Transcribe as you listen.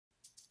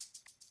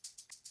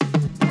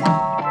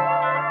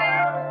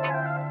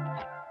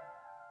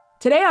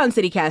Today on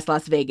CityCast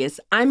Las Vegas,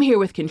 I'm here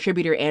with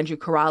contributor Andrew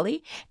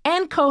Corrali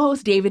and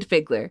co-host David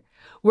Figler.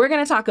 We're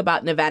going to talk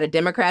about Nevada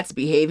Democrats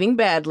behaving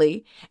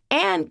badly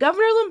and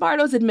Governor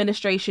Lombardo's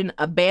administration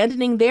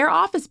abandoning their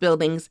office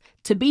buildings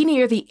to be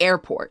near the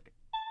airport.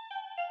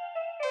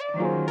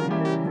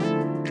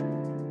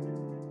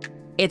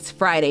 It's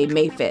Friday,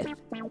 May 5th.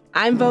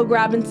 I'm Vogue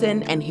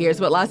Robinson, and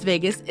here's what Las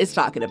Vegas is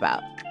talking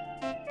about.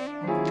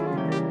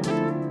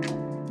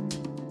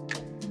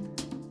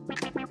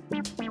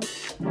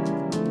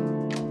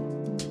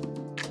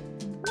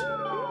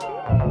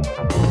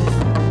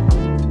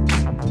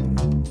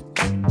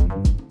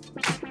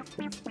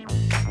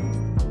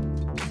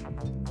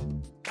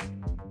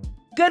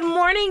 Good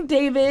morning,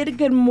 David.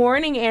 Good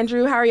morning,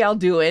 Andrew. How are y'all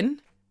doing?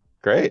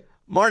 Great.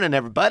 Morning,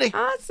 everybody.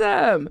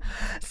 Awesome.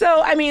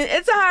 So,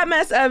 it's a hot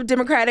mess of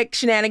Democratic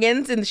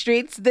shenanigans in the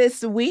streets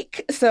this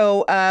week.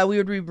 So we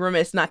would be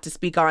remiss not to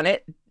speak on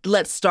it.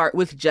 Let's start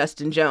with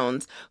Justin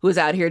Jones, who is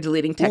out here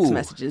deleting text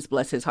messages,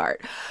 bless his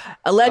heart.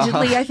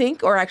 Allegedly, I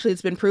think, or actually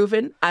it's been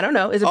proven. I don't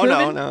know. Is it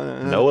proven?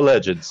 No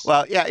allegeds.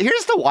 Well, yeah,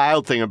 here's the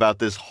wild thing about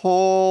this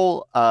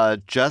whole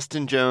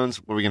Justin Jones,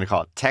 what are we going to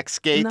call it,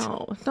 Textgate?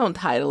 No, don't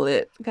title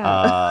it.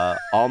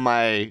 All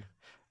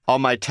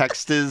my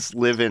texts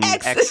live in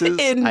X's.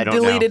 In I don't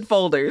deleted know.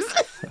 folders.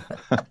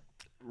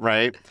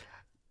 Right?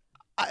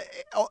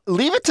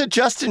 Leave it to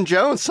Justin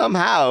Jones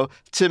somehow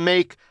to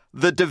make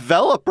the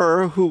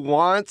developer who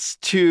wants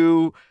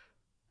to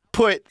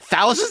put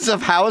thousands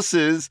of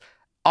houses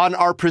on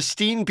our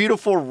pristine,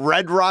 beautiful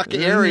Red Rock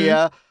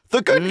area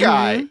the good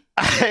guy.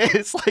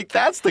 It's like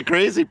that's the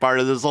crazy part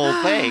of this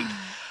whole thing.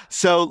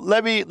 So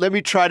let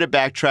me try to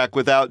backtrack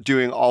without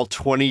doing all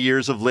 20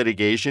 years of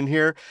litigation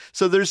here.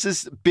 So there's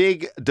this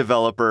big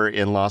developer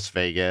in Las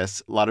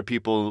Vegas. A lot of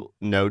people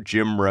know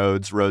Jim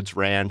Rhodes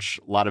Ranch,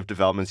 a lot of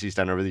developments he's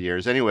done over the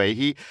years. Anyway,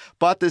 he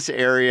bought this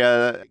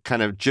area,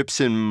 kind of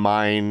gypsum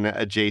mine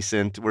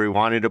adjacent, where he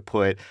wanted to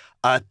put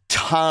a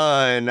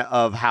ton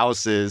of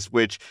houses,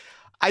 which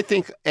I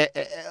think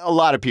a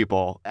lot of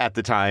people at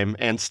the time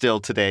and still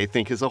today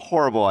think is a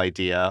horrible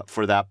idea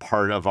for that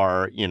part of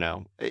our,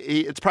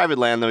 it's private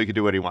land, though he can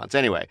do what he wants.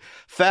 Anyway,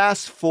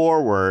 fast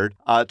forward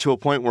to a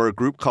point where a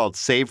group called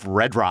Save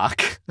Red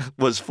Rock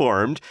was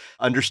formed,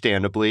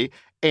 understandably,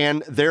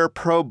 and their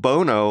pro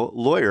bono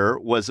lawyer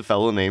was a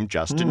fellow named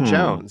Justin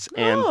Jones.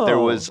 And there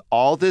was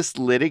all this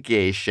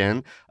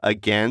litigation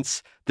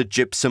against the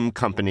gypsum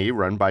company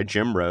run by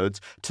Jim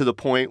Rhodes to the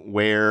point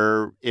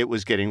where it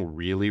was getting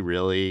really,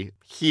 really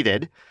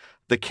heated.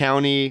 The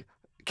county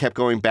kept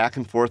going back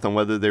and forth on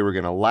whether they were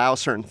going to allow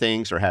certain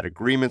things or had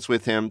agreements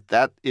with him.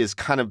 That is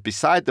kind of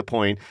beside the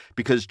point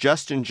because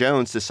Justin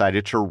Jones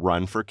decided to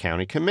run for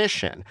county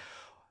commission.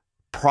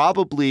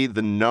 Probably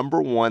the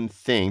number one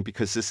thing,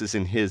 because this is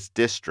in his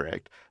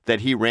district,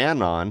 that he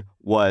ran on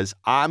was,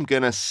 I'm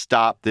going to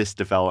stop this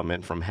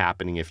development from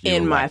happening if you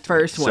elect in my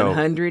first me.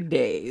 100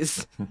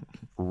 days.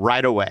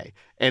 Right away.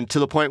 And to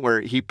the point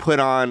where he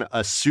put on a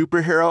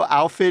superhero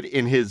outfit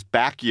in his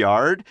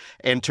backyard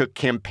and took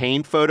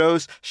campaign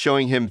photos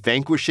showing him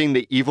vanquishing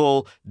the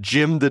evil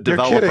Jim the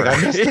developer. You're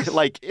kidding. I missed this.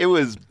 Like, it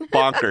was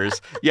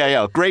bonkers.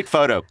 Yeah. Great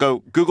photo. Go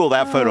Google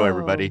that photo,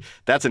 everybody.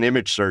 That's an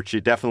image search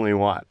you definitely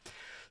want.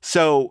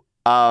 So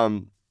while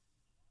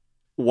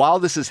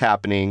this is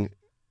happening,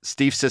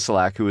 Steve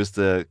Sisolak, who is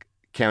the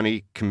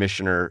county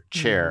commissioner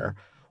chair,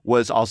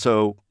 was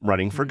also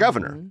running for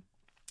governor.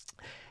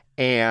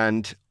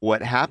 And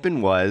what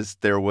happened was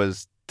there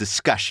was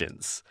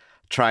discussions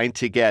trying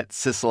to get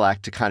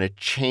Sisolak to kind of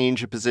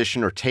change a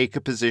position or take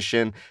a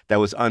position that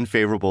was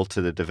unfavorable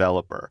to the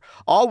developer,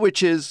 all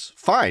which is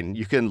fine.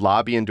 You can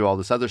lobby and do all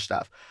this other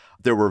stuff.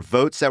 There were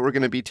votes that were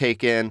going to be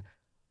taken.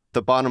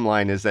 The bottom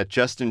line is that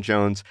Justin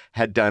Jones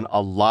had done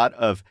a lot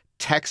of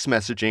text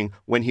messaging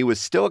when he was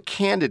still a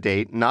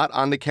candidate, not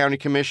on the county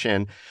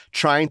commission,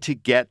 trying to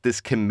get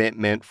this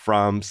commitment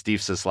from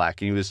Steve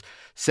Sisolak. And he was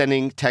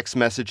sending text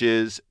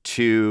messages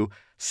to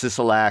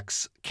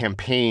Sisolak's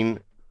campaign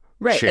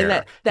chair.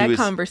 And that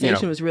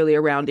conversation was really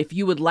around if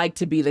you would like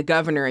to be the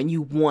governor and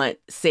you want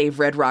Save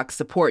Red Rock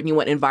support and you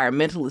want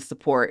environmentalist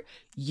support,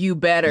 you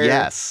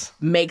better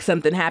make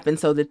something happen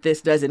so that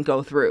this doesn't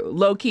go through.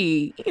 Low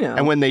key,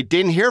 And when they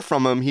didn't hear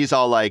from him, he's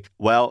all like,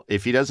 well,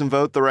 if he doesn't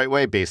vote the right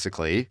way,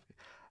 basically,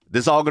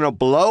 this is all going to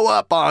blow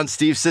up on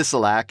Steve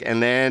Sisolak.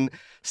 And then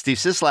Steve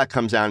Sisolak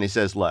comes out and he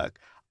says, look,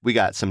 we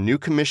got some new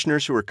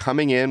commissioners who are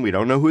coming in. We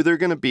don't know who they're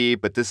going to be,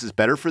 but this is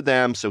better for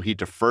them. So he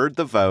deferred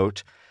the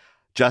vote.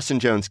 Justin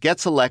Jones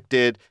gets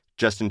elected.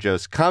 Justin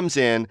Jones comes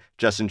in.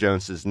 Justin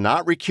Jones does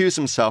not recuse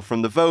himself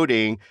from the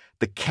voting.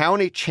 The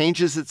county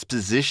changes its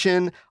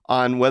position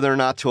on whether or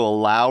not to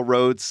allow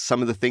Rhodes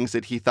some of the things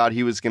that he thought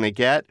he was going to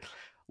get.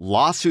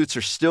 Lawsuits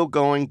are still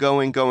going.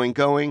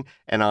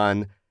 And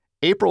on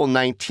April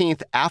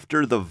 19th,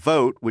 after the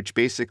vote, which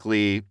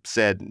basically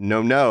said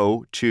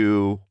no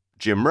to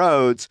Jim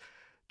Rhodes,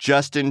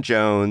 Justin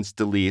Jones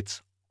deletes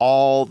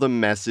all the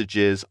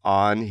messages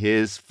on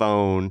his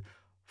phone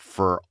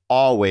for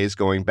always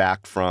going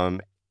back from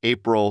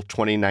April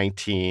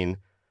 2019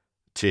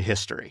 to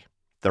history.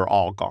 They're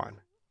all gone.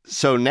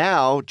 So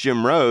now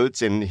Jim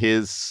Rhodes and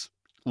his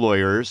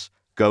lawyers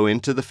go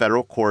into the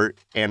federal court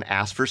and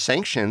ask for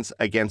sanctions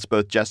against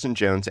both Justin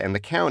Jones and the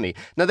county.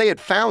 Now, they had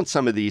found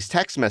some of these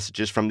text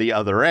messages from the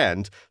other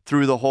end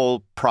through the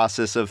whole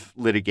process of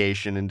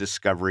litigation and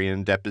discovery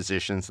and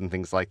depositions and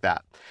things like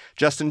that.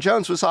 Justin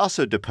Jones was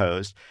also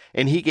deposed,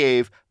 and he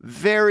gave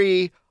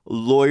very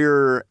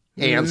lawyer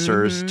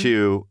answers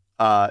to,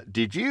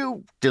 did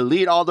you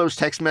delete all those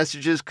text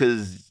messages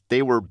because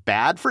they were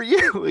bad for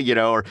you?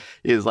 Or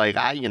is like,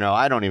 I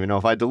don't even know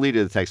if I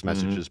deleted the text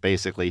messages,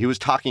 basically. He was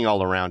talking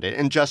all around it.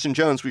 And Justin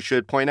Jones, we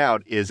should point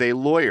out, is a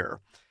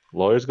lawyer.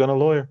 Lawyer's gonna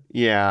lawyer.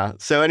 Yeah.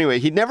 So anyway,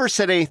 he never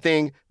said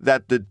anything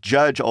that the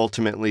judge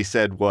ultimately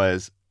said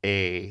was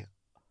a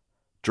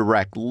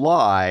direct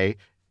lie.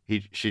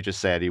 She just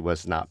said he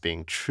was not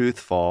being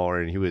truthful,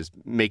 and he was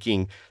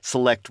making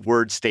select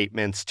word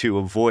statements to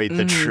avoid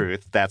the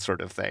truth, that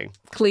sort of thing.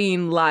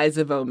 Clean lies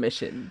of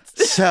omissions.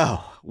 So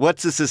what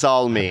does this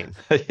all mean?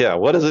 Yeah,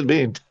 what does it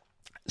mean?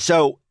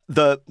 So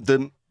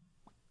the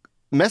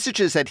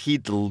messages that he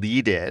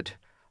deleted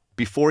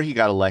before he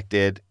got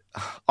elected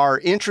are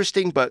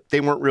interesting, but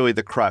they weren't really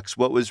the crux.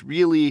 What was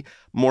really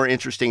more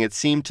interesting, it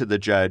seemed to the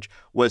judge,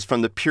 was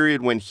from the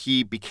period when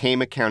he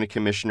became a county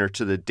commissioner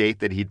to the date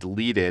that he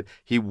deleted.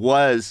 He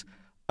was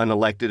an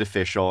elected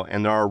official,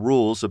 and there are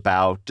rules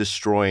about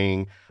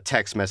destroying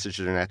text messages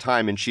during that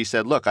time. And she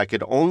said, look, I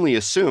could only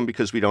assume,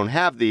 because we don't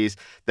have these,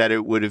 that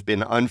it would have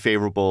been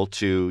unfavorable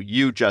to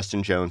you,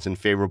 Justin Jones, and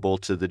favorable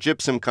to the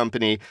gypsum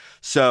company.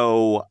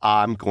 So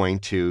I'm going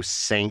to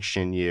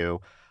sanction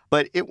you.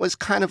 But it was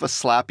kind of a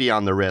slappy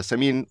on the wrist. I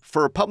mean,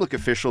 for a public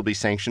official to be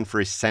sanctioned for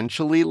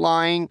essentially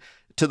lying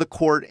to the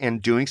court and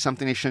doing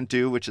something they shouldn't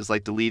do, which is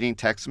like deleting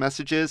text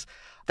messages,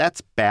 that's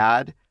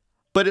bad.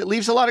 But it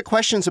leaves a lot of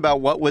questions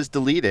about what was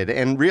deleted.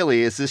 And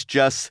really, is this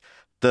just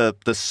the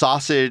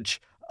sausage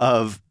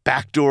of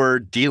backdoor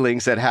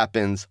dealings that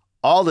happens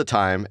all the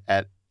time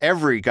at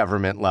every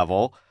government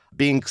level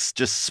being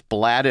just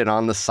splatted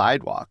on the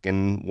sidewalk?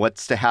 And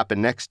what's to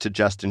happen next to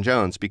Justin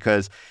Jones?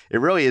 Because it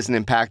really isn't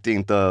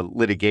impacting the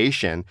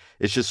litigation.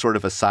 It's just sort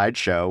of a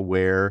sideshow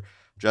where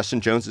Justin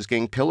Jones is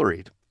getting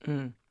pilloried.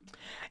 Mm.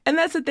 And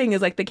that's the thing,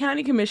 is like the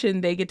county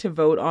commission, they get to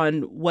vote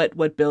on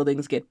what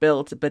buildings get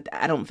built, but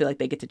I don't feel like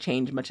they get to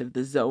change much of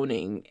the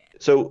zoning.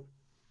 So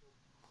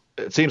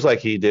it seems like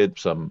he did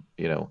some,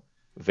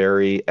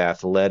 very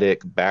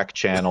athletic back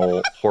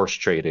channel horse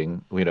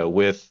trading,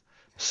 with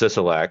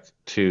Sisolak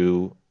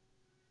to,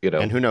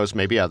 and who knows,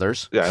 maybe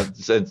others. Yeah,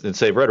 and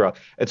save Red Rock.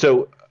 And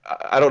so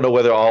I don't know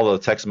whether all the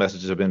text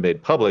messages have been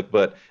made public,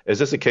 but is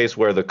this a case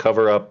where the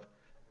cover-up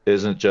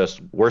isn't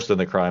just worse than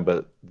the crime,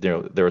 but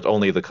there was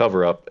only the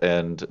cover-up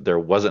and there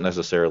wasn't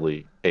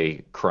necessarily a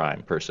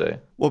crime per se?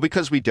 Well,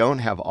 because we don't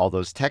have all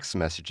those text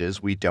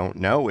messages, we don't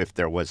know if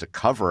there was a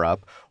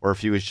cover-up or if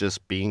he was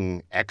just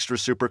being extra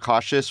super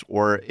cautious,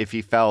 or if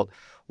he felt,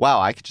 wow,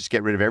 I could just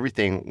get rid of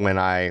everything when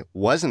I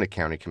wasn't a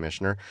county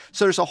commissioner.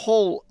 So there's a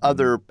whole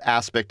other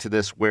aspect to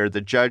this where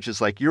the judge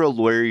is like, you're a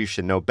lawyer, you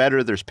should know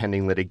better. There's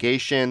pending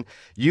litigation.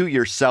 You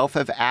yourself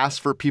have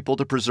asked for people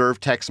to preserve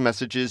text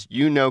messages.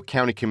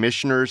 County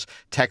commissioners'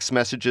 text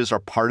messages are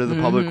part of the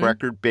public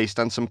record based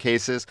on some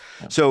cases.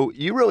 So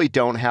you really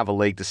don't have a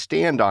leg to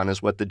stand on,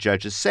 is what the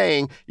judge is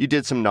saying. You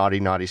did some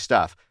naughty, naughty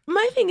stuff.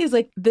 My thing is,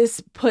 like,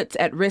 this puts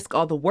at risk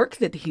all the work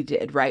that he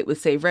did, right,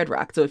 with Save Red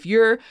Rock. So if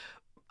you're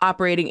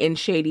operating in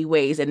shady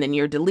ways and then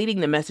you're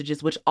deleting the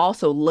messages, which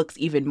also looks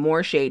even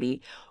more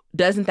shady,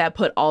 doesn't that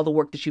put all the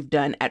work that you've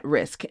done at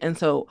risk? And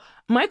so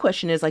my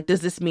question is, like,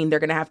 does this mean they're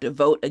going to have to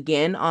vote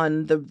again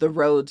on the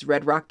Rhodes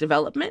Red Rock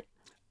development?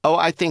 Oh,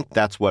 I think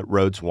that's what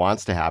Rhodes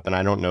wants to happen.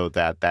 I don't know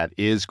that that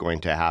is going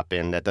to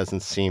happen. That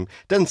doesn't seem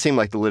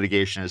like the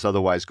litigation is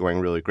otherwise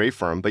going really great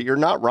for him. But you're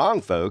not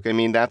wrong, folk. I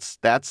mean, that's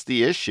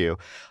the issue.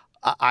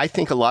 I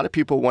think a lot of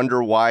people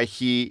wonder why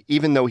he,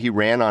 even though he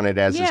ran on it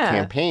as his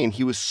campaign,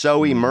 he was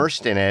so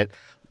immersed in it.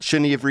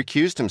 Shouldn't he have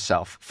recused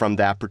himself from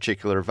that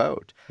particular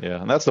vote?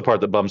 Yeah, and that's the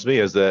part that bums me,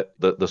 is that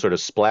the sort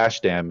of splash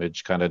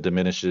damage kind of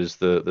diminishes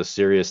the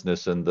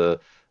seriousness and the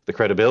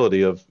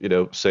credibility of,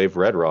 Save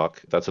Red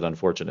Rock. That's an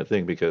unfortunate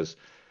thing, because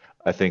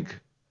I think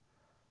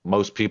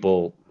most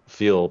people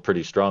feel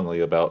pretty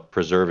strongly about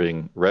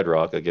preserving Red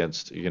Rock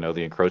against,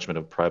 the encroachment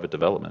of private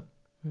development.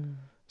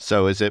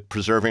 So is it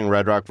preserving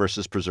Red Rock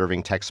versus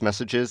preserving text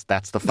messages?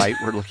 That's the fight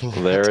we're looking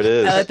at. There it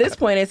is. At this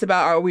point, it's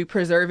about, are we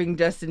preserving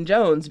Justin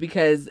Jones?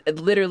 Because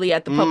literally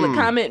at the public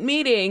comment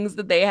meetings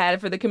that they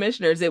had for the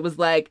commissioners, it was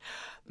like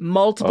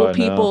multiple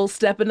people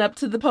stepping up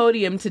to the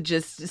podium to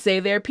just say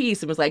their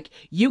piece. It was like,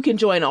 you can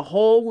join a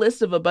whole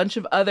list of a bunch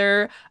of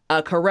other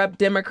corrupt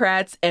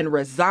Democrats and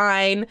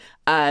resign.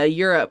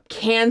 You're a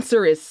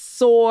cancerous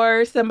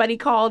sore, somebody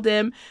called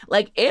him.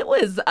 Like, it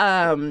was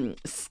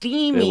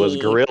steamy. It was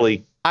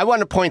grilly. I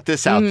want to point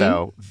this out,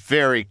 though,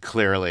 very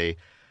clearly.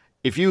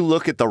 If you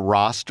look at the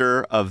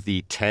roster of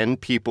the 10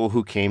 people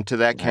who came to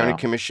that county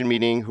commission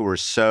meeting who were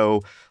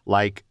so,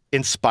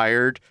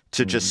 inspired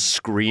to just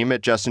scream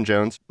at Justin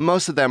Jones.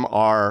 Most of them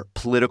are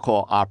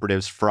political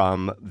operatives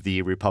from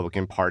the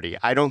Republican Party.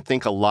 I don't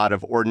think a lot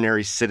of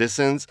ordinary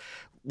citizens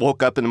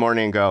woke up in the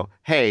morning and go,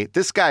 hey,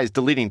 this guy's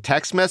deleting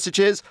text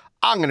messages.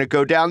 I'm going to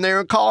go down there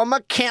and call him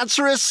a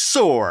cancerous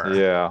sore.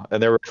 Yeah,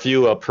 and there were a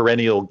few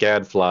perennial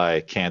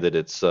gadfly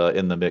candidates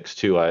in the mix,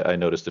 too. I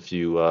noticed a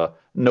few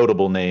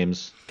notable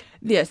names.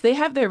 Yes, they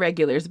have their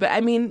regulars, but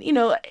I mean,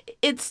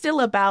 it's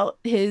still about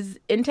his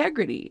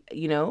integrity,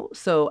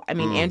 So, I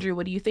mean, Andrew,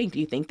 what do you think? Do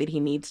you think that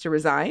he needs to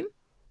resign?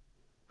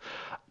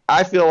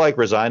 I feel like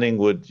resigning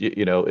would,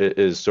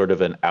 is sort of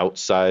an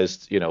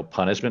outsized,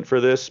 punishment for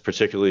this,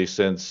 particularly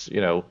since,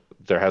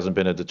 there hasn't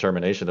been a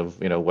determination of,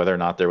 whether or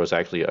not there was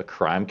actually a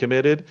crime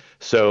committed.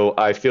 So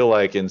I feel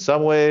like in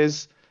some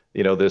ways,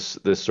 this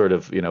sort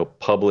of,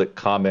 public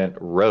comment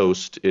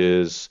roast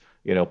is,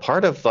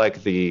 part of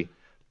like the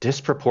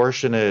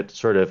disproportionate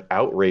sort of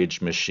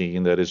outrage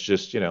machine that is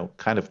just,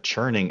 kind of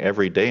churning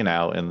every day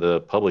now in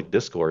the public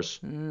discourse.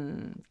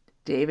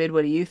 David,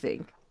 what do you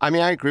think? I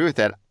mean, I agree with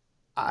that.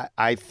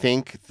 I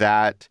think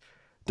that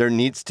there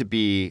needs to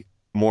be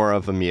more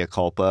of a mea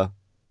culpa,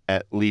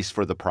 at least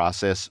for the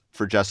process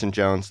for Justin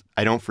Jones.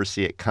 I don't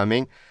foresee it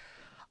coming.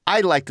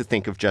 I like to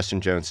think of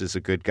Justin Jones as a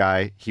good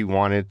guy. He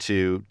wanted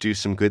to do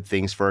some good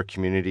things for our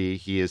community.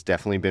 He has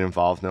definitely been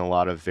involved in a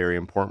lot of very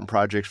important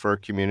projects for our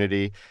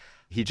community.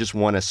 He just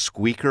won a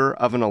squeaker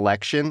of an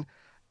election,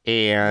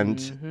 and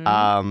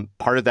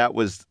part of that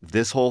was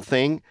this whole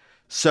thing.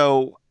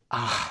 So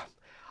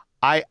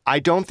I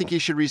don't think he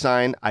should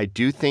resign. I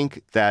do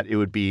think that it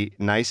would be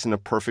nice in a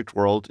perfect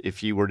world if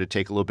he were to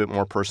take a little bit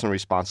more personal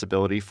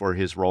responsibility for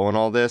his role in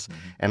all this.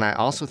 And I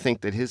also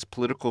think that his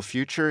political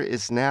future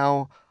is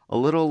now a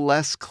little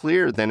less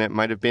clear than it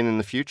might have been in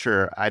the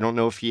future. I don't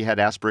know if he had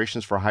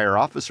aspirations for higher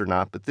office or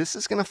not, but this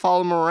is going to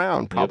follow him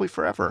around probably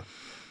forever.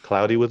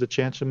 Cloudy with a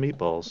chance of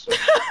meatballs.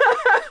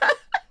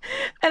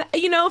 And,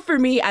 for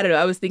me, I don't know.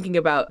 I was thinking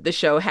about the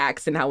show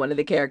Hacks and how one of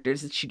the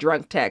characters, she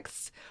drunk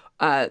texts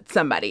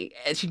somebody.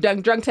 She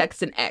drunk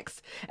text an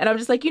ex. And I'm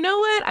just like, you know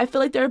what? I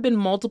feel like there have been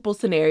multiple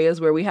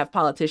scenarios where we have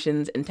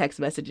politicians and text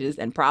messages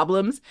and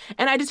problems.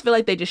 And I just feel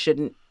like they just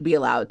shouldn't be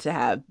allowed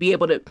to be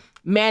able to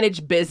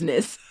manage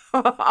business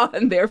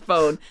on their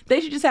phone. They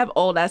should just have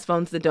old ass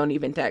phones that don't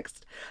even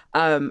text.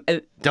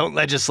 Don't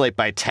legislate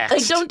by text.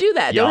 Like, don't do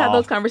that. Y'all. Don't have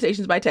those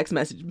conversations by text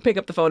message. Pick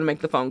up the phone and make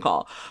the phone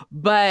call.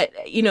 But,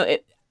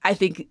 I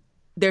think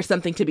there's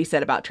something to be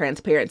said about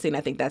transparency. And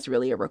I think that's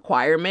really a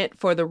requirement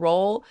for the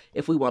role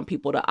if we want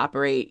people to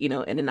operate, in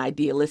an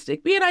be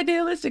an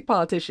idealistic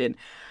politician,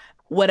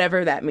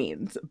 whatever that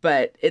means.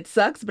 But it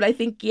sucks. But I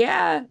think,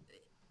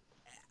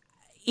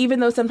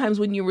 even though sometimes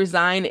when you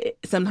resign,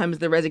 sometimes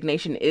the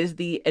resignation is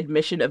the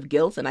admission of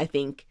guilt. And I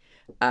think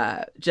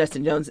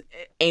Justin Jones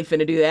ain't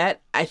finna do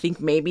that. I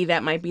think maybe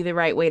that might be the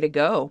right way to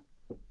go.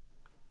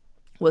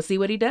 We'll see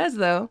what he does,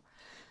 though.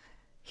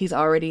 He's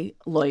already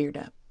lawyered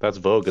up. That's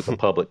vogue as a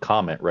public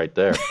comment right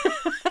there.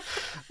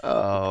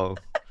 Oh.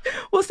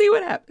 We'll see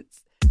what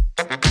happens.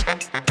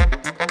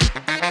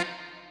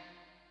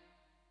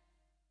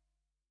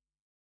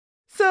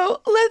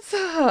 So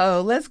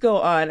let's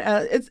go on.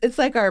 It's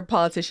like our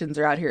politicians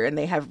are out here and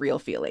they have real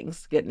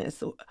feelings.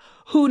 Goodness,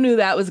 who knew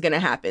that was going to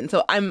happen?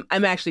 So I'm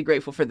actually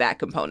grateful for that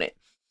component.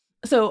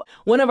 So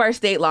one of our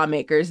state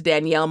lawmakers,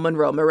 Danielle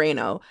Monroe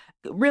Moreno,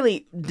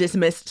 really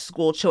dismissed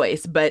school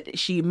choice, but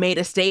she made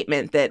a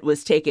statement that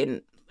was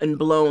taken and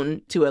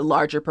blown to a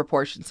larger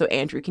proportion. So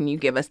Andrew, can you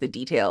give us the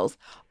details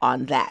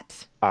on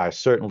that? I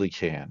certainly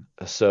can.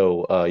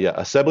 So,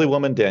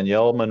 Assemblywoman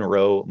Danielle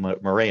Monroe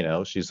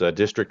Moreno, she's a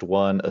District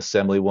 1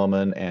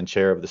 Assemblywoman and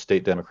chair of the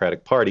state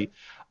Democratic Party.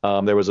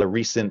 There was a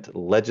recent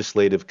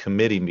legislative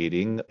committee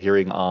meeting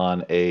hearing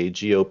on a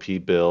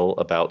GOP bill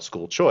about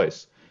school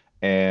choice.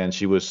 And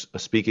she was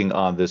speaking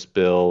on this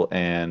bill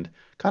and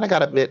kind of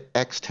got a bit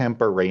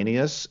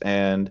extemporaneous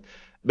and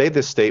made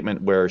this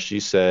statement where she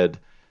said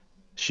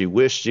she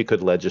wished she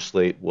could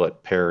legislate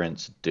what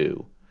parents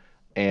do.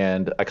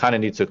 And I kind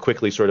of need to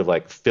quickly sort of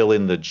like fill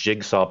in the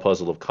jigsaw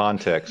puzzle of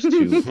context to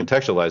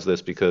contextualize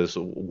this, because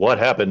what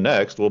happened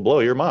next will blow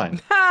your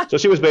mind. So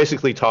she was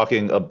basically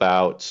talking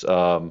about,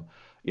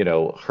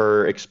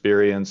 her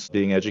experience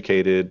being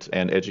educated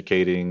and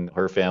educating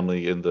her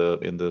family in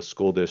the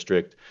school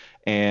district.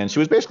 And she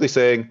was basically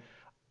saying,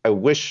 I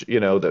wish,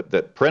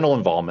 that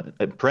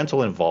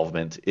parental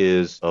involvement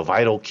is a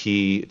vital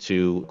key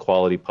to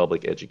quality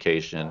public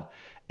education.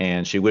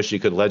 And she wished she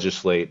could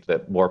legislate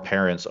that more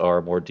parents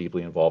are more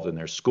deeply involved in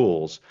their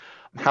schools.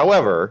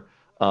 However,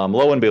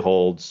 lo and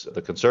behold,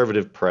 the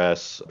conservative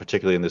press,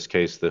 particularly in this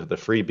case, the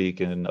Free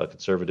Beacon, a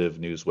conservative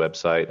news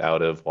website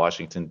out of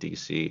Washington,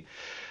 D.C.,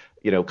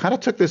 kind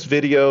of took this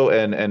video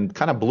and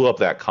kind of blew up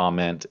that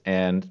comment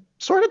and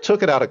sort of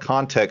took it out of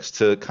context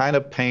to kind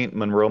of paint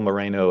Monroe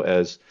Moreno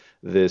as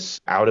this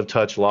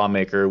out-of-touch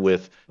lawmaker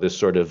with this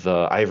sort of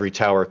ivory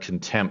tower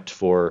contempt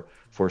for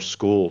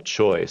school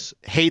choice.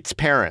 Hates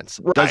parents.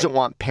 Right. Doesn't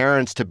want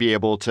parents to be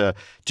able to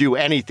do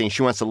anything.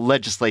 She wants to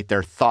legislate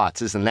their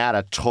thoughts. Isn't that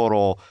a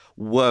total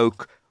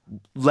woke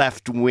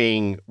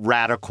left-wing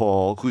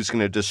radical who's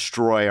going to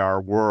destroy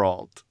our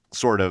world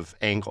sort of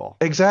angle.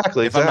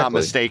 Exactly. If I'm not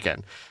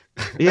mistaken.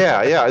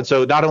 Yeah. And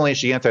so not only is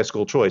she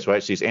anti-school choice,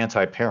 right? She's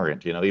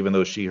anti-parent, even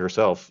though she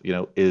herself,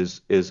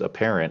 is a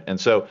parent. And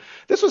so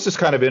this was just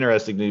kind of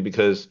interesting to me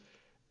because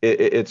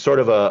it's sort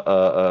of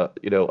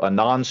a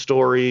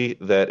non-story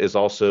that is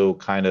also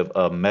kind of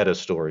a meta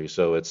story.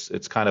 So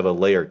it's kind of a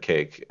layer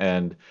cake.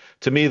 And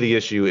to me, the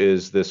issue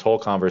is this whole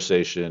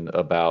conversation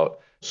about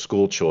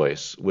school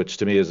choice, which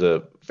to me is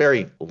a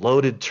very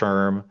loaded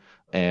term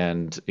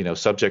and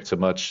subject to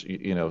much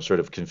sort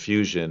of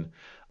confusion.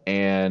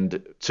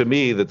 And to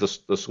me, that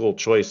the school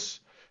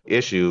choice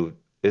issue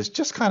is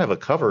just kind of a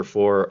cover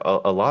for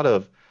a lot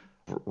of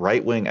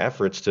right-wing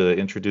efforts to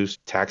introduce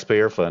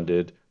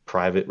taxpayer-funded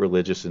private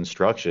religious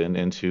instruction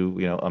into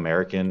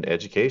American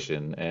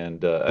education.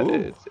 And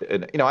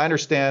I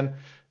understand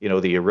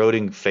the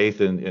eroding faith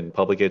in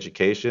public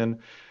education,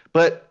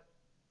 but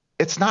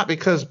it's not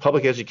because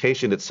public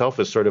education itself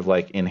is sort of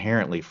like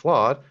inherently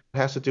flawed. It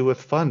has to do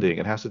with funding.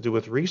 It has to do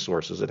with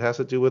resources. It has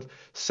to do with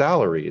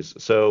salaries.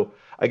 So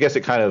I guess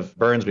it kind of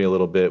burns me a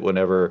little bit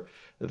whenever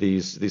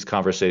these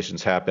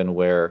conversations happen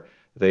where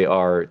they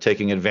are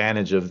taking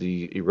advantage of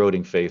the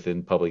eroding faith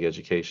in public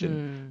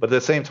education, but at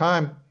the same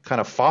time, kind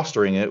of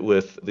fostering it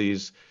with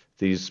these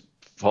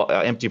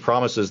empty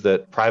promises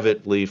that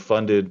privately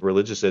funded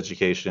religious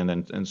education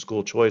and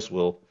school choice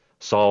will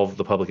solve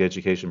the public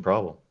education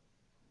problem.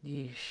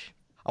 Yeesh.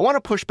 I want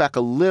to push back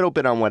a little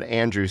bit on what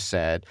Andrew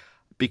said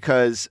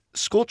because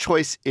school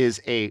choice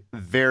is a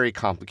very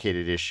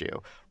complicated issue.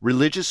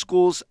 Religious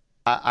schools,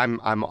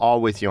 I'm all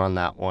with you on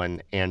that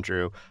one,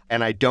 Andrew.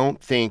 And I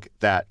don't think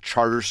that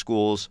charter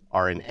schools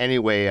are in any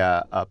way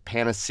a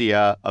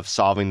panacea of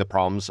solving the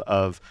problems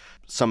of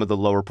some of the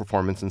lower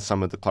performance in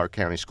some of the Clark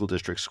County School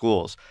District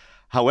schools.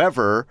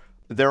 However,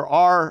 there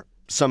are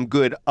some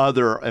good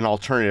other and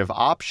alternative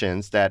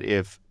options that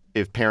if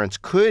parents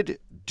could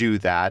do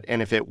that,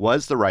 and if it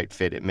was the right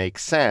fit, it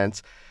makes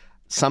sense.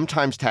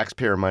 Sometimes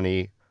taxpayer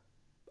money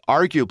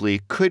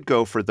arguably could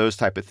go for those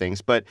type of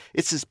things, but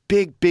it's this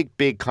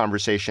big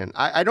conversation.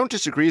 I don't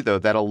disagree, though,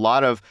 that a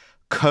lot of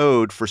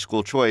code for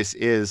school choice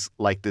is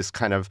like this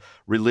kind of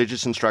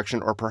religious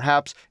instruction or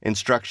perhaps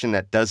instruction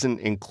that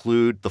doesn't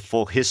include the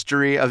full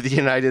history of the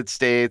United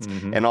States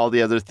and all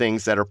the other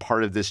things that are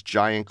part of this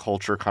giant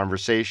culture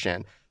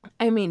conversation.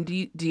 I mean,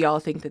 do y'all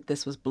think that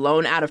this was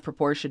blown out of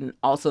proportion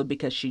also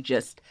because she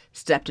just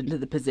stepped into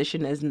the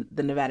position as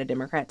the Nevada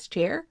Democrats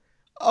chair?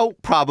 Oh,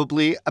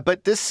 probably.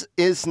 But this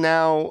is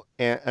now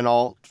an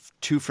all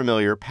too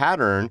familiar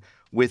pattern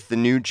with the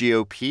new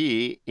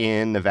GOP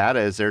in Nevada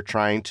as they're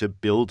trying to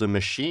build a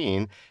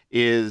machine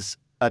is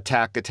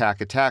attack,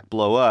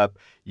 blow up,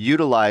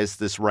 utilize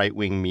this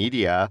right-wing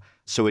media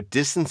so it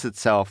distanced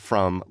itself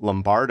from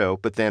Lombardo,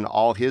 but then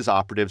all his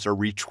operatives are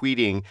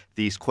retweeting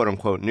these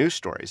quote-unquote news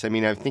stories. I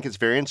mean, I think it's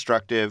very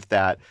instructive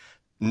that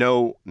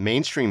no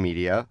mainstream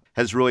media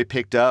has really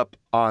picked up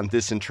on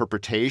this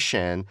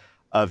interpretation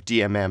of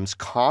DMM's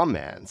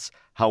comments.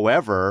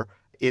 However,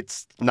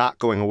 it's not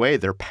going away.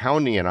 They're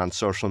pounding it on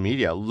social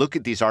media. Look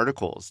at these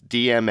articles.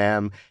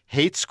 DMM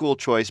hates school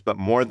choice, but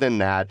more than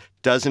that,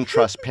 doesn't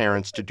trust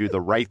parents to do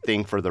the right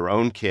thing for their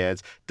own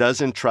kids,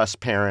 doesn't trust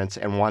parents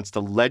and wants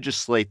to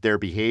legislate their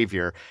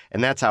behavior.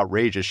 And that's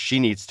outrageous. She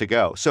needs to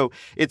go. So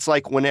it's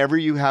like whenever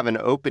you have an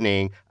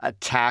opening,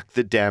 attack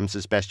the Dems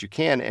as best you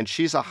can. And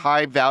she's a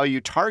high value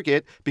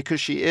target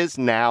because she is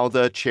now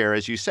the chair,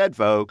 as you said,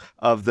 Vogue,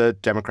 of the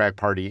Democratic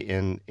Party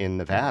in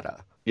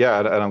Nevada. Yeah,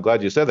 and I'm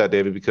glad you said that,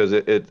 David, because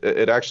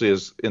it actually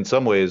is in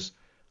some ways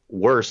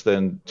worse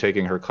than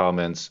taking her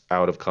comments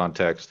out of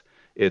context.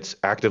 It's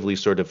actively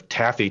sort of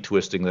taffy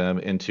twisting them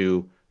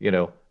into,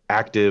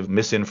 active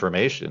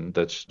misinformation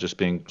that's just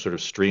being sort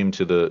of streamed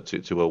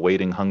to a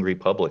waiting, hungry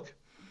public.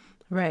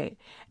 Right.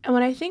 And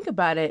when I think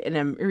about it, and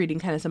I'm reading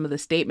kind of some of the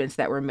statements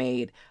that were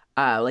made,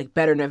 like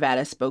Better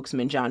Nevada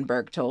spokesman John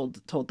Burke told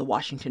the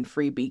Washington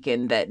Free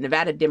Beacon that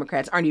Nevada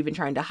Democrats aren't even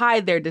trying to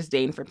hide their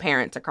disdain for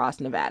parents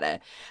across Nevada.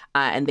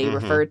 And they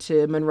referred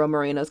to Monroe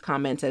Moreno's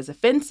comments as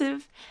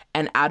offensive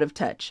and out of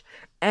touch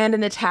and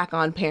an attack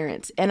on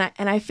parents. And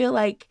I feel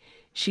like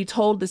she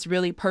told this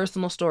really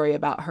personal story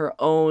about her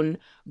own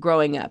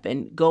growing up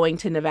and going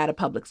to Nevada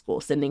public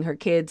school, sending her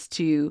kids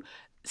to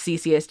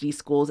CCSD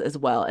schools as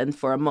well, and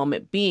for a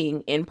moment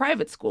being in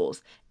private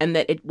schools, and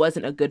that it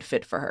wasn't a good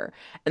fit for her.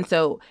 And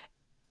so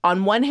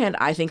on one hand,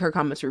 I think her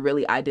comments were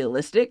really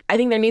idealistic. I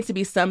think there needs to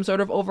be some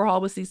sort of overhaul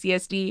with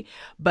CCSD,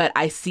 but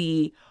I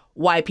see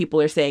why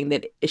people are saying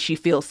that she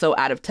feels so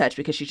out of touch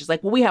because she's just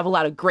like, well, we have a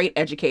lot of great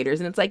educators.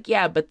 And it's like,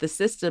 yeah, but the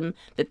system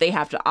that they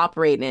have to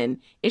operate in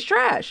is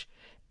trash.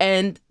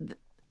 And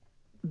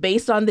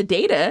based on the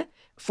data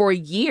for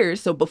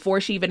years, so before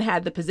she even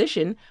had the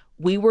position,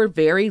 we were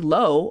very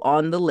low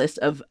on the list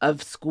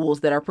of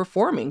schools that are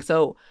performing.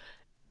 So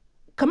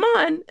come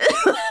on,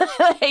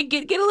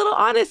 get a little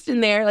honest in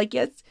there. Like,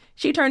 yes,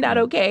 she turned out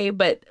okay,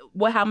 but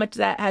how much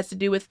that has to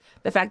do with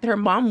the fact that her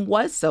mom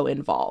was so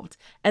involved.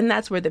 And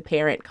that's where the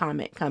parent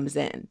comment comes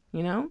in,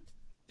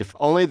 If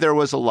only there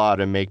was a law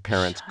to make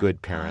parents good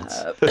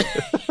parents.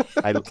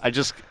 I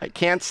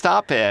can't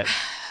stop it.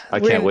 I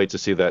can't wait to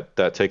see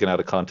that taken out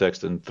of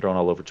context and thrown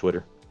all over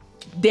Twitter.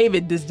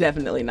 David does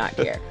definitely not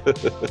care.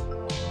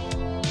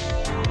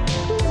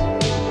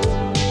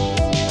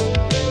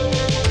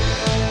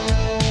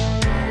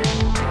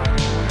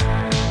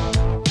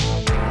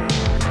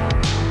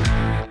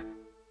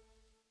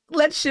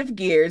 Let's shift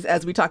gears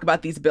as we talk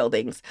about these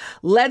buildings.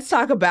 Let's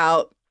talk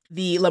about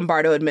the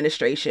Lombardo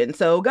administration.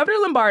 So Governor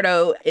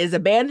Lombardo is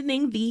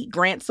abandoning the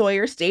Grant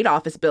Sawyer State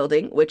Office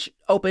building, which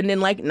opened in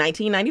like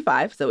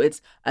 1995. So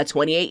it's a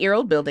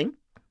 28-year-old building.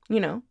 You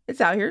know, it's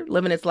out here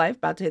living its life,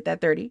 about to hit that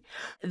 30.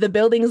 The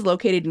building is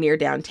located near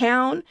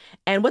downtown.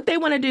 And what they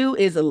want to do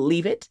is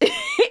leave it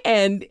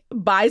and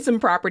buy some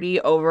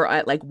property over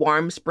at like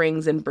Warm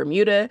Springs in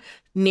Bermuda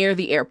near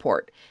the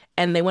airport.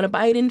 And they want to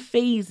buy it in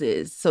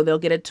phases. So they'll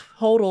get a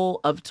total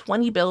of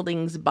 20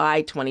 buildings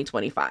by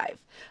 2025.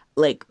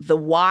 Like the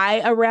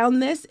why around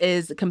this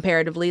is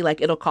comparatively,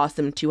 like it'll cost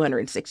them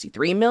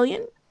 $263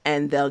 million.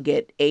 And they'll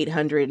get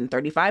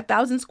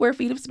 835,000 square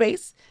feet of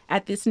space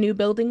at this new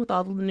building with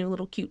all the new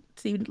little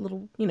cutesy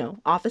little,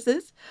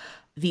 offices.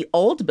 The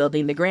old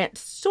building, the Grant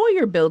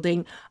Sawyer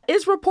building,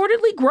 is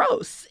reportedly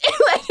gross.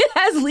 Like it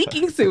has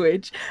leaking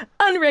sewage,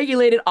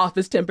 unregulated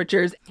office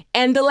temperatures,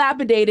 and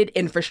dilapidated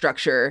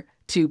infrastructure,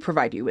 to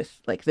provide you with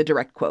like the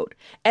direct quote.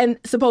 And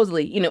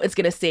supposedly, it's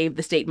going to save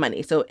the state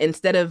money. So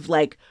instead of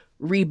like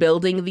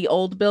rebuilding the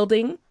old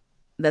building,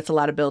 that's a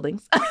lot of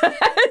buildings.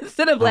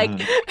 Instead of like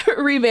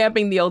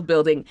revamping the old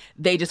building,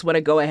 they just want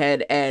to go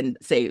ahead and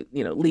say,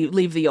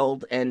 leave the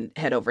old and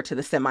head over to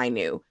the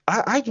semi-new.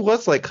 I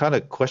was like kind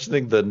of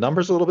questioning the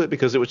numbers a little bit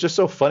because it was just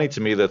so funny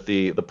to me that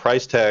the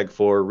price tag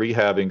for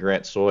rehabbing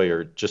Grant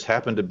Sawyer just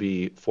happened to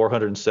be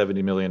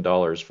 $470 million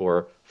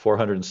for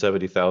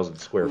 470,000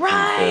 square feet.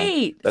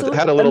 Right. And so it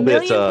had a little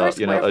bit, a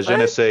je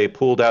ne sais,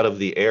 pulled out of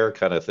the air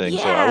kind of thing.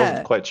 Yeah. So I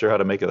wasn't quite sure how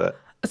to make of that.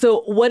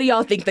 So what do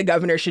y'all think the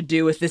governor should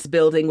do with this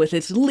building with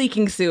its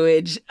leaking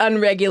sewage,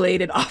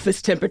 unregulated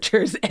office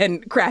temperatures,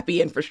 and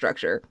crappy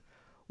infrastructure?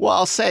 Well,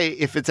 I'll say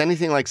if it's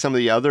anything like some of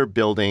the other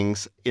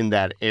buildings in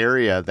that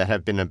area that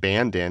have been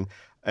abandoned,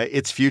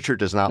 its future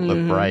does not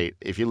look bright.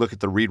 If you look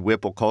at the Reed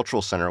Whipple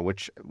Cultural Center,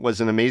 which was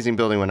an amazing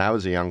building when I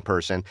was a young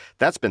person,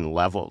 that's been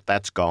leveled.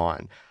 That's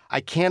gone. I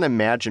can't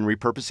imagine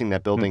repurposing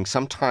that building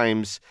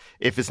sometimes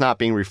if it's not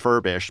being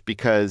refurbished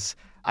because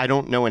I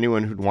don't know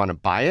anyone who'd want to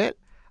buy it.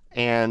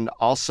 And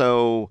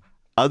also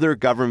other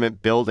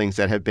government buildings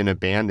that have been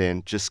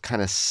abandoned just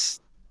kind of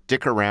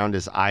stick around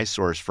as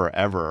eyesores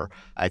forever.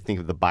 I think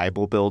of the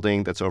Bible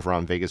building that's over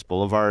on Vegas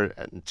Boulevard.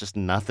 Just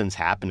nothing's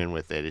happening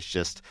with it. It's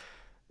just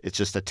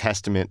a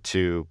testament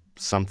to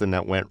something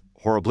that went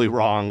horribly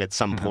wrong at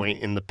some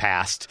point in the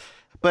past.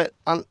 But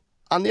on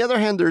the other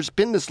hand, there's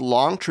been this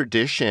long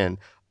tradition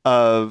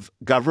of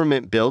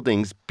government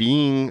buildings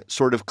being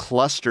sort of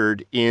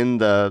clustered in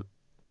the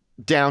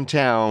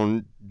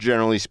downtown,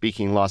 generally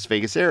speaking, Las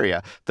Vegas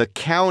area. The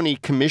county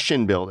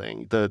commission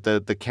building,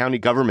 the county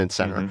government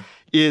center,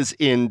 is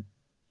in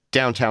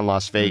downtown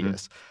Las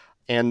Vegas.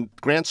 And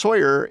Grant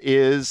Sawyer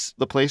is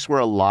the place where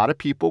a lot of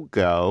people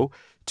go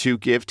to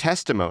give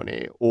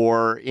testimony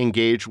or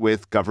engage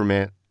with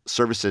government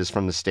services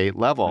from the state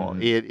level.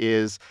 It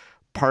is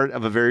part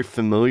of a very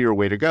familiar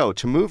way to go.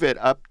 To move it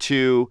up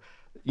to,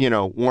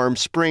 Warm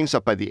Springs,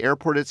 up by the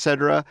airport, et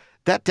cetera,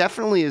 that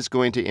definitely is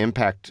going to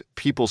impact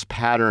people's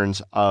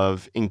patterns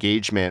of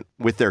engagement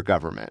with their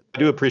government. I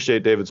do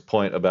appreciate David's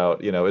point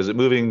about, is it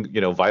moving,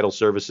 vital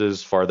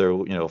services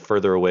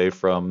further away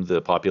from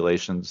the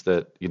populations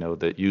that,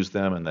 that use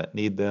them and that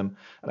need them?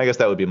 And I guess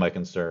that would be my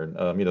concern.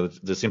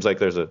 It seems like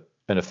there's an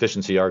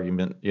efficiency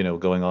argument,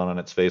 going on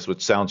its face,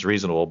 which sounds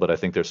reasonable, but I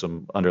think there's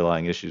some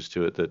underlying issues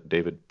to it that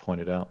David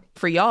pointed out.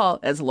 For y'all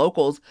as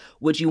locals,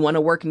 would you want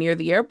to work near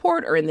the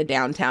airport or in the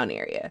downtown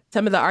area?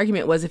 Some of the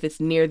argument was if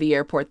it's near the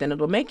airport, then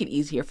it'll make it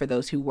easier for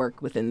those who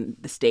work within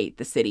the state,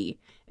 the city,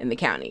 and the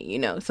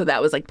county, So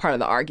that was like part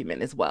of the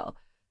argument as well.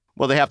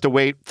 Well, they have to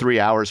wait 3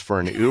 hours for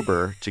an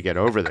Uber to get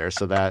over there,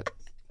 so that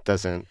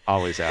doesn't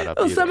always add up.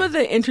 Well, some of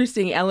the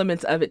interesting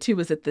elements of it, too,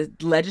 was that the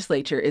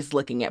legislature is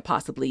looking at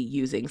possibly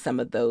using some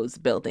of those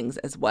buildings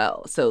as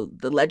well. So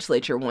the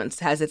legislature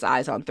has its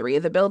eyes on 3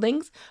 of the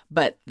buildings,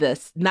 but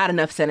not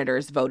enough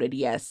senators voted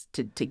yes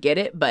to get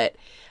it. But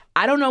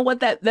I don't know what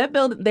that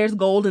building, there's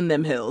gold in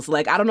them hills.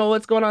 Like, I don't know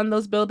what's going on in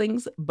those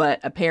buildings, but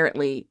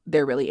apparently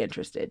they're really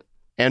interested.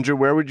 Andrew,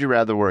 where would you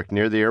rather work,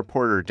 near the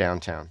airport or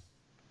downtown?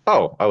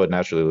 Oh, I would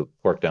naturally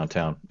work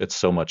downtown. It's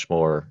so much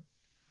more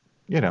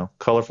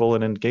colorful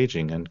and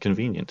engaging and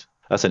convenient.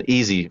 That's an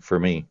easy for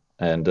me.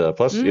 And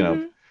plus,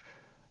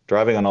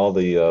 driving on all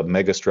the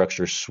mega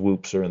structure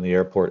swoops are in the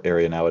airport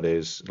area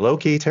nowadays, low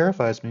key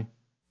terrifies me.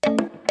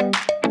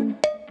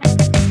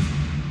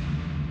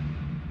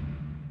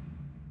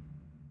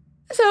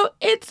 So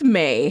it's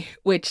May,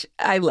 which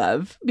I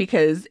love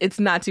because it's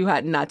not too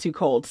hot and not too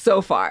cold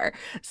so far.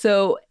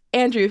 So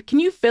Andrew, can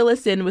you fill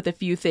us in with a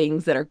few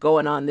things that are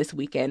going on this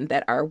weekend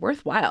that are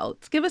worthwhile?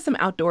 Let's give us some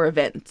outdoor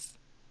events.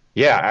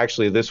 Yeah,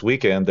 actually, this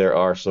weekend there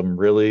are some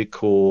really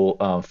cool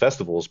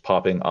festivals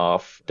popping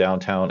off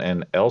downtown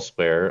and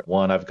elsewhere.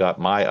 One I've got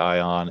my eye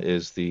on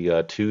is the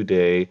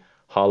 2-day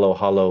Hollow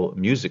Hollow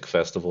Music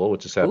Festival,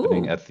 which is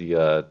happening Ooh. at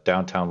the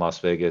downtown Las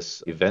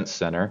Vegas Event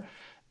Center.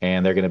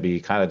 And they're going to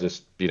be kind of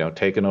just,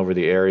 taking over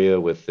the area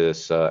with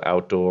this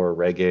outdoor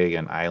reggae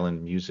and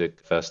island music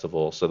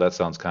festival. So that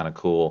sounds kind of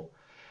cool.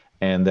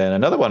 And then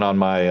another one on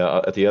my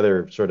at the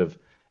other sort of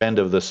end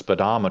of the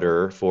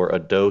speedometer for a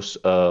dose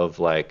of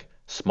like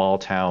small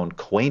town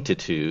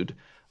quaintitude.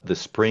 The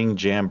Spring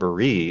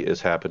Jamboree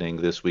is happening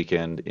this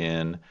weekend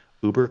in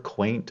uber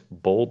quaint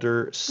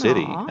Boulder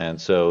City. Aw.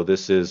 And so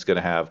this is going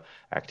to have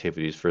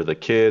activities for the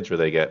kids where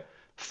they get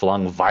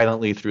flung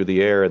violently through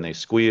the air and they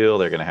squeal.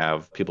 They're going to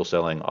have people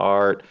selling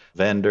art,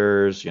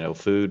 vendors,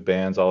 food,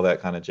 bands, all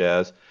that kind of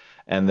jazz.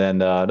 And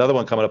then another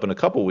one coming up in a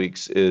couple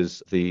weeks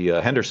is the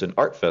Henderson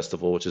Art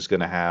Festival, which is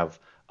going to have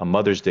a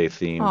Mother's Day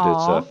themed. It's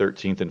Aw.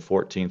 13th and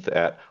 14th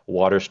at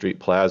Water Street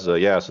Plaza.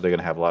 Yeah, so they're going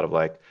to have a lot of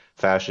like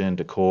fashion,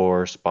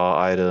 decor,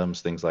 spa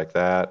items, things like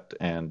that.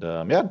 And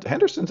yeah,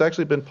 Henderson's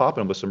actually been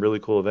popping with some really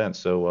cool events.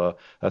 So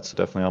that's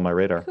definitely on my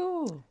radar.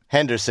 Cool.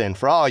 Henderson,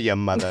 for all your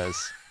mothers.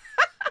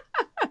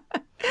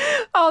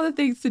 All the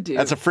things to do.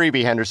 That's a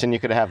freebie, Henderson. You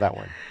could have that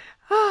one.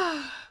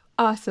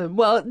 Awesome.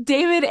 Well,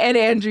 David and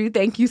Andrew,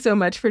 thank you so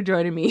much for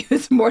joining me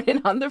this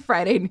morning on the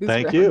Friday News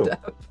Thank you.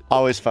 Roundup.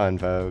 Always fun,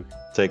 Vogue.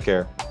 Take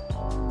care.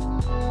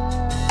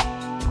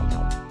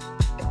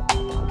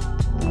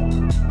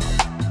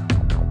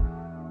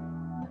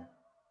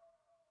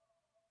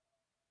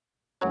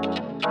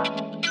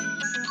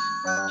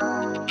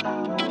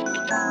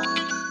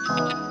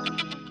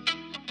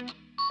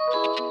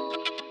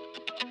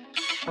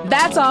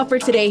 That's all for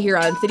today here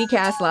on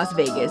CityCast Las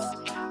Vegas.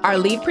 Our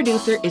lead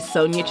producer is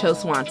Sonia Cho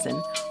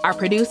Swanson. Our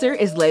producer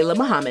is Layla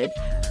Muhammad,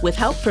 with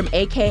help from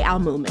A.K.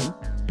 Al-Mumin.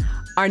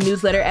 Our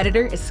newsletter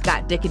editor is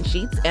Scott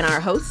Dickensheets, and our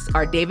hosts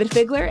are David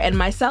Figler and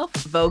myself,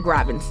 Vogue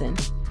Robinson.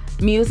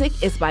 Music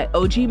is by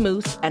OG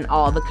Moose and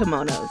All the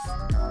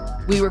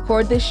Kimonos. We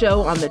record this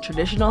show on the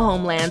traditional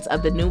homelands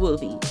of the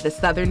Nuwuvi, the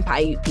Southern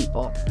Paiute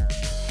people.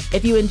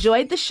 If you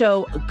enjoyed the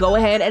show, go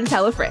ahead and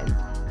tell a friend.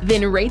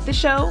 Then rate the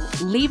show,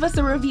 leave us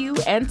a review,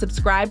 and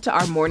subscribe to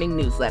our morning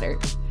newsletter.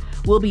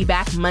 We'll be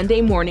back Monday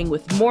morning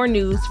with more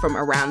news from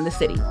around the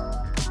city.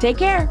 Take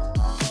care.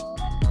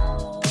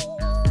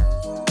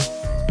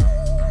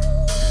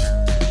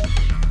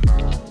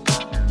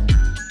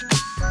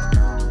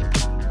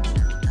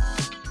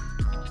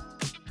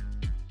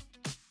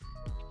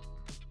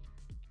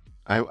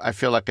 I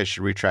feel like I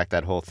should retract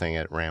that whole thing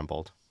at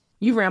rambled.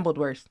 You've rambled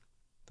worse.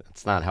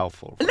 That's not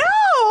helpful.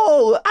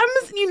 No,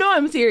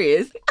 I'm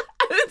serious.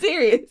 I'm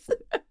serious.